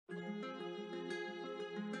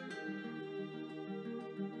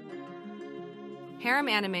Harem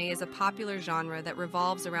anime is a popular genre that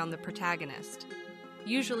revolves around the protagonist,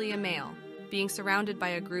 usually a male, being surrounded by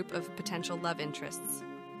a group of potential love interests.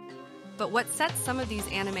 But what sets some of these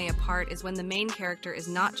anime apart is when the main character is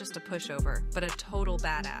not just a pushover, but a total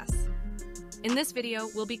badass. In this video,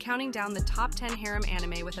 we'll be counting down the top 10 harem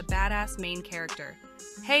anime with a badass main character.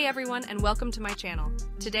 Hey everyone, and welcome to my channel.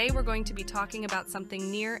 Today we're going to be talking about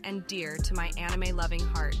something near and dear to my anime-loving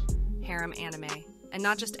heart, harem anime. And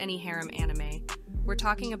not just any harem anime. We're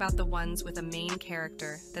talking about the ones with a main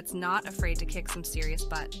character that's not afraid to kick some serious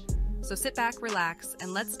butt. So sit back, relax,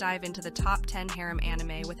 and let's dive into the top 10 harem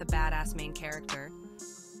anime with a badass main character.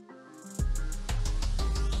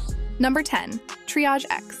 Number 10. Triage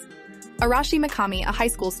X. Arashi Mikami, a high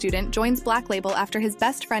school student, joins Black Label after his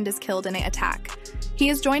best friend is killed in an attack. He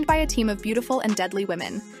is joined by a team of beautiful and deadly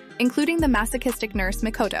women, including the masochistic nurse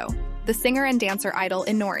Mikoto, the singer and dancer idol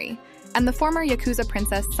Inori, and the former Yakuza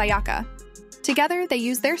princess Sayaka. Together, they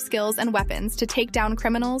use their skills and weapons to take down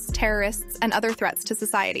criminals, terrorists, and other threats to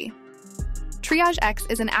society. Triage X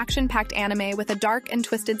is an action-packed anime with a dark and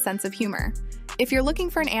twisted sense of humor. If you're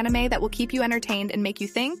looking for an anime that will keep you entertained and make you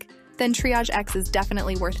think, then Triage X is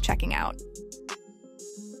definitely worth checking out.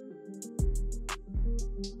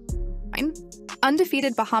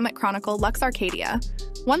 Undefeated Bahamut Chronicle Lux Arcadia,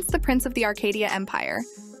 once the prince of the Arcadia Empire,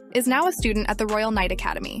 is now a student at the Royal Knight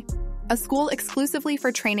Academy, a school exclusively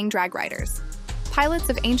for training drag riders, pilots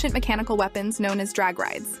of ancient mechanical weapons known as drag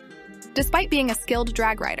rides. Despite being a skilled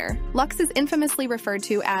drag rider, Lux is infamously referred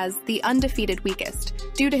to as the undefeated weakest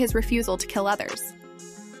due to his refusal to kill others.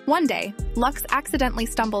 One day, Lux accidentally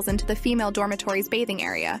stumbles into the female dormitory's bathing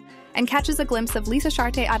area and catches a glimpse of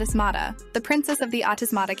Lisasharte Atismata, the princess of the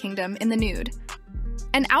Atismata kingdom, in the nude.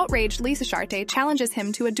 An outraged Lisasharte challenges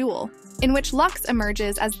him to a duel, in which Lux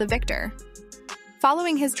emerges as the victor.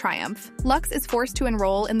 Following his triumph, Lux is forced to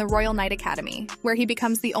enroll in the Royal Knight Academy, where he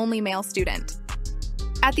becomes the only male student.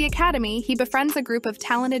 At the academy, he befriends a group of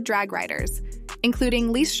talented drag riders,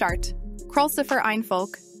 including Lise Shart, Krulsifer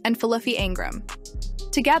Einfolk, and Fluffy Angram.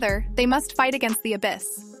 Together, they must fight against the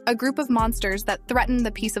Abyss, a group of monsters that threaten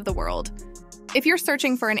the peace of the world. If you're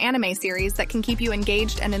searching for an anime series that can keep you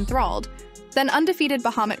engaged and enthralled, then Undefeated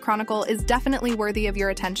Bahamut Chronicle is definitely worthy of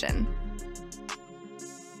your attention.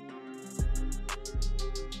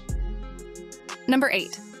 Number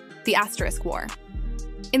 8. The Asterisk War.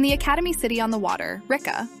 In the Academy City on the Water,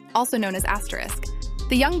 Rika, also known as Asterisk,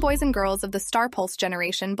 the young boys and girls of the Star Pulse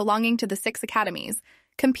generation belonging to the 6 academies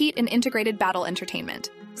compete in integrated battle entertainment,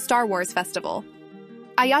 Star Wars Festival.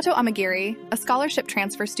 Ayato Amagiri, a scholarship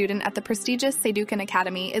transfer student at the prestigious Seidukan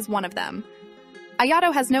Academy, is one of them.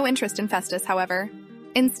 Ayato has no interest in Festus, however.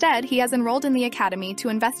 Instead, he has enrolled in the academy to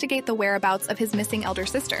investigate the whereabouts of his missing elder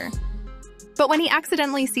sister. But when he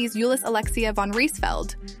accidentally sees Euless Alexia von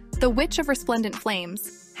Riesfeld, the Witch of Resplendent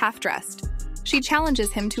Flames, half-dressed, she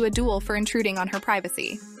challenges him to a duel for intruding on her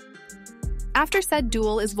privacy. After said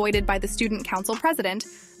duel is voided by the student council president,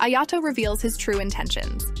 Ayato reveals his true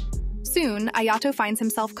intentions. Soon, Ayato finds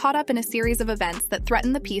himself caught up in a series of events that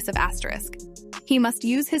threaten the peace of Asterisk. He must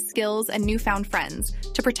use his skills and newfound friends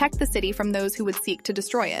to protect the city from those who would seek to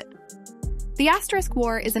destroy it. The Asterisk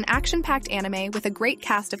War is an action-packed anime with a great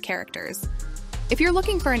cast of characters. If you're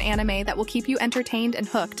looking for an anime that will keep you entertained and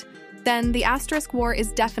hooked, then The Asterisk War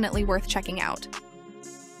is definitely worth checking out.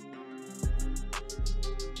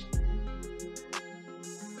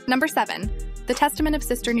 Number 7. The Testament of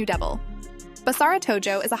Sister New Devil. Basara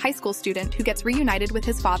Tojo is a high school student who gets reunited with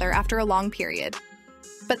his father after a long period.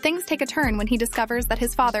 But things take a turn when he discovers that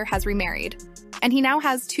his father has remarried, and he now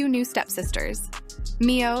has 2 new stepsisters,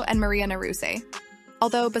 Mio and Maria Naruse.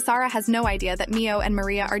 Although Basara has no idea that Mio and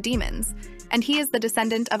Maria are demons, and he is the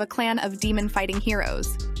descendant of a clan of demon-fighting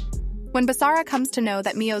heroes. When Basara comes to know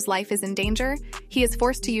that Mio's life is in danger, he is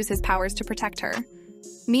forced to use his powers to protect her.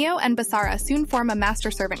 Mio and Basara soon form a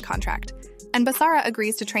master-servant contract, and Basara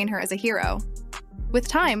agrees to train her as a hero. With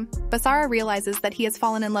time, Basara realizes that he has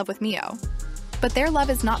fallen in love with Mio. But their love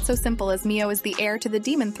is not so simple, as Mio is the heir to the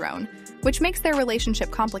demon throne, which makes their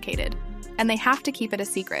relationship complicated, and they have to keep it a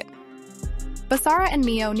secret. Basara and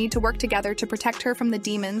Mio need to work together to protect her from the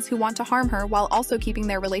demons who want to harm her while also keeping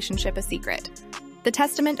their relationship a secret. The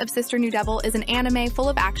Testament of Sister New Devil is an anime full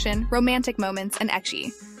of action, romantic moments, and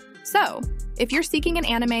ecchi. So, if you're seeking an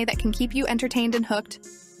anime that can keep you entertained and hooked,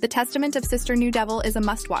 The Testament of Sister New Devil is a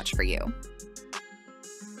must-watch for you.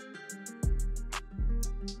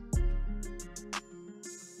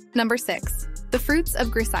 Number 6. The Fruits of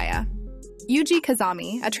Grisaya. Yuji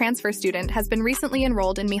Kazami, a transfer student, has been recently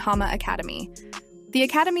enrolled in Mihama Academy. The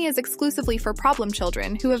academy is exclusively for problem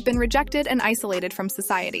children who have been rejected and isolated from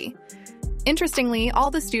society. Interestingly, all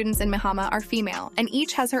the students in Mihama are female, and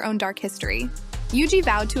each has her own dark history. Yuji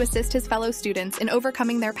vowed to assist his fellow students in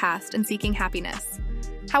overcoming their past and seeking happiness.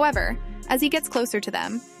 However, as he gets closer to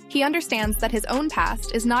them, he understands that his own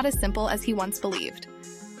past is not as simple as he once believed.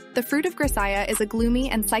 The Fruit of Grisaya is a gloomy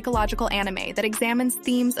and psychological anime that examines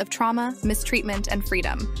themes of trauma, mistreatment, and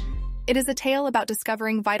freedom. It is a tale about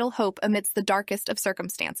discovering vital hope amidst the darkest of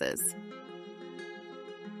circumstances.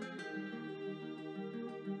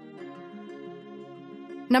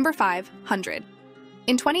 Number 5. 100.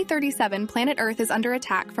 In 2037, planet Earth is under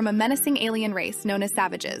attack from a menacing alien race known as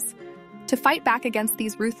savages. To fight back against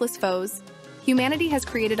these ruthless foes, humanity has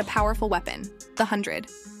created a powerful weapon, the 100.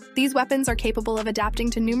 These weapons are capable of adapting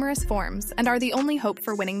to numerous forms and are the only hope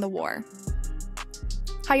for winning the war.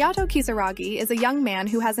 Hayato Kisaragi is a young man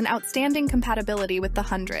who has an outstanding compatibility with the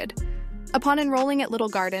 100. Upon enrolling at Little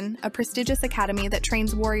Garden, a prestigious academy that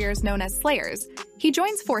trains warriors known as Slayers, he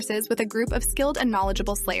joins forces with a group of skilled and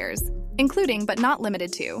knowledgeable Slayers, including but not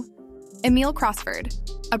limited to Emile Crossford,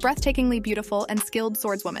 a breathtakingly beautiful and skilled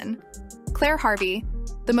swordswoman, Claire Harvey,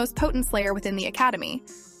 the most potent Slayer within the academy,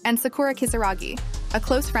 and Sakura Kisaragi, a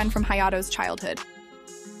close friend from Hayato's childhood.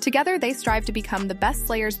 Together, they strive to become the best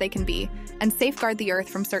Slayers they can be and safeguard the Earth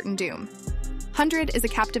from certain doom. 100 is a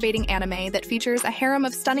captivating anime that features a harem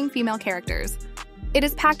of stunning female characters. It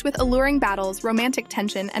is packed with alluring battles, romantic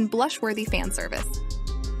tension, and blush-worthy fan service.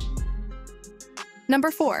 Number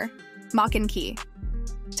 4. Makin Ki.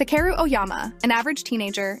 Takeru Oyama, an average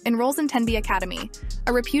teenager, enrolls in Tenbi Academy,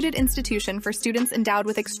 a reputed institution for students endowed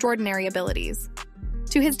with extraordinary abilities.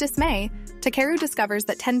 To his dismay, Takeru discovers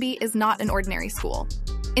that Tenbi is not an ordinary school.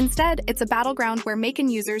 Instead, it's a battleground where Maken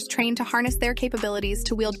users train to harness their capabilities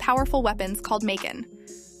to wield powerful weapons called Maken.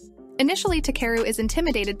 Initially, Takeru is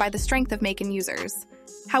intimidated by the strength of Maken users.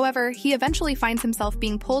 However, he eventually finds himself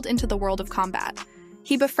being pulled into the world of combat.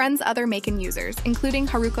 He befriends other Maken users, including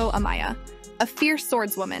Haruko Amaya, a fierce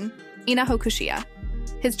swordswoman, Ina Hokushiya,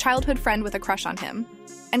 his childhood friend with a crush on him,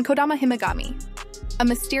 and Kodama Himegami, a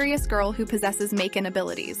mysterious girl who possesses Maken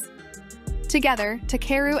abilities. Together,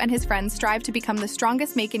 Takeru and his friends strive to become the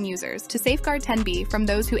strongest Maken users to safeguard Tenbi from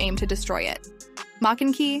those who aim to destroy it.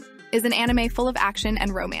 Makin Ki is an anime full of action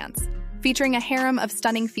and romance, featuring a harem of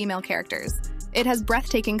stunning female characters. It has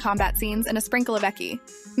breathtaking combat scenes and a sprinkle of eki,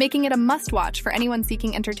 making it a must-watch for anyone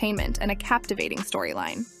seeking entertainment and a captivating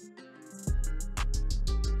storyline.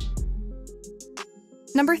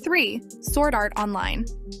 Number 3. Sword Art Online.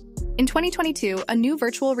 In 2022, a new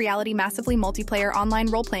virtual reality massively multiplayer online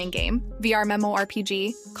role-playing game, VR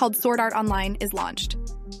MMORPG, called Sword Art Online is launched.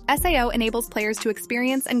 SAO enables players to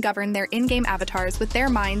experience and govern their in-game avatars with their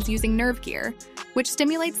minds using nerve gear, which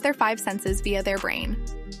stimulates their 5 senses via their brain.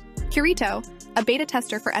 Kirito, a beta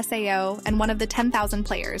tester for SAO and one of the 10,000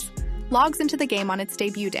 players, logs into the game on its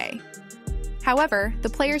debut day. However, the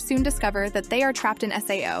players soon discover that they are trapped in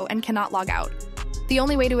SAO and cannot log out. The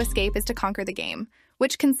only way to escape is to conquer the game,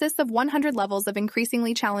 which consists of 100 levels of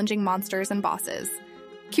increasingly challenging monsters and bosses.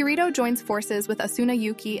 Kirito joins forces with Asuna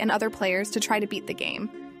Yuki and other players to try to beat the game.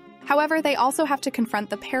 However, they also have to confront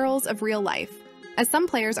the perils of real life, as some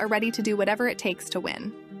players are ready to do whatever it takes to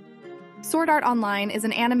win. Sword Art Online is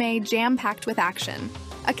an anime jam-packed with action,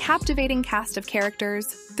 a captivating cast of characters,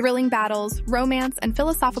 thrilling battles, romance, and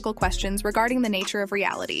philosophical questions regarding the nature of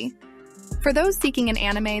reality. For those seeking an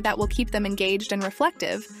anime that will keep them engaged and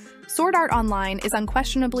reflective, Sword Art Online is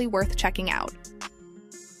unquestionably worth checking out.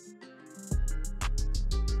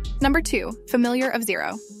 Number 2. Familiar of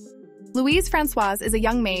Zero. Louise Francoise is a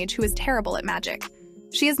young mage who is terrible at magic.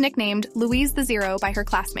 She is nicknamed Louise the Zero by her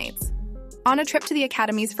classmates. On a trip to the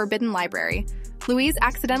Academy's Forbidden Library, Louise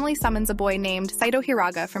accidentally summons a boy named Saito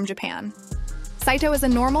Hiraga from Japan. Saito is a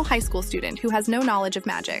normal high school student who has no knowledge of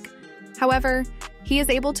magic. However, he is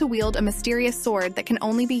able to wield a mysterious sword that can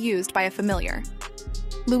only be used by a familiar.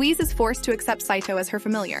 Louise is forced to accept Saito as her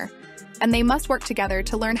familiar, and they must work together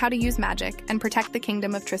to learn how to use magic and protect the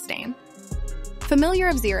kingdom of Tristane. Familiar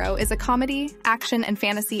of Zero is a comedy, action, and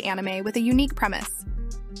fantasy anime with a unique premise.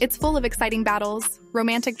 It's full of exciting battles,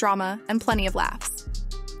 romantic drama, and plenty of laughs.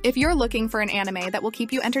 If you're looking for an anime that will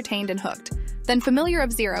keep you entertained and hooked, then Familiar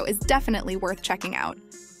of Zero is definitely worth checking out.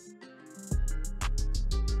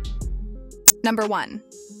 Number 1.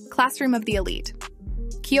 Classroom of the Elite.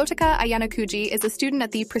 Kiyotaka Ayanokuji is a student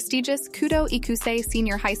at the prestigious Kudo Ikusei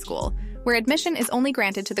Senior High School, where admission is only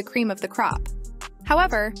granted to the cream of the crop.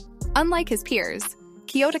 However, unlike his peers,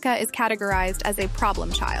 Kiyotaka is categorized as a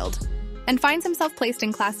problem child, and finds himself placed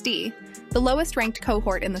in Class D, the lowest-ranked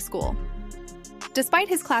cohort in the school. Despite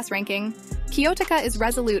his class ranking, Kiyotaka is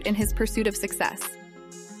resolute in his pursuit of success.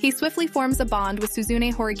 He swiftly forms a bond with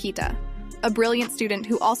Suzune Horikita, a brilliant student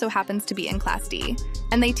who also happens to be in Class D,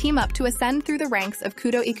 and they team up to ascend through the ranks of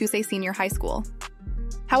Kudo Ikuse Senior High School.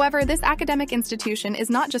 However, this academic institution is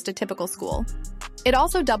not just a typical school. It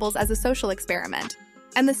also doubles as a social experiment,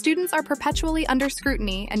 and the students are perpetually under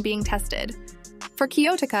scrutiny and being tested. For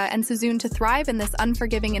Kyotika and Suzune to thrive in this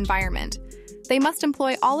unforgiving environment, they must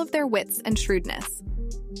employ all of their wits and shrewdness.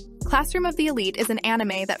 Classroom of the Elite is an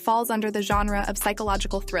anime that falls under the genre of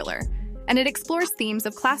psychological thriller, and it explores themes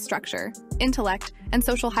of class structure, intellect, and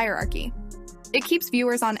social hierarchy. It keeps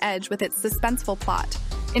viewers on edge with its suspenseful plot,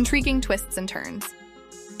 intriguing twists and turns.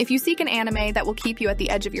 If you seek an anime that will keep you at the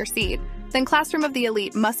edge of your seat, then Classroom of the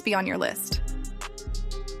Elite must be on your list.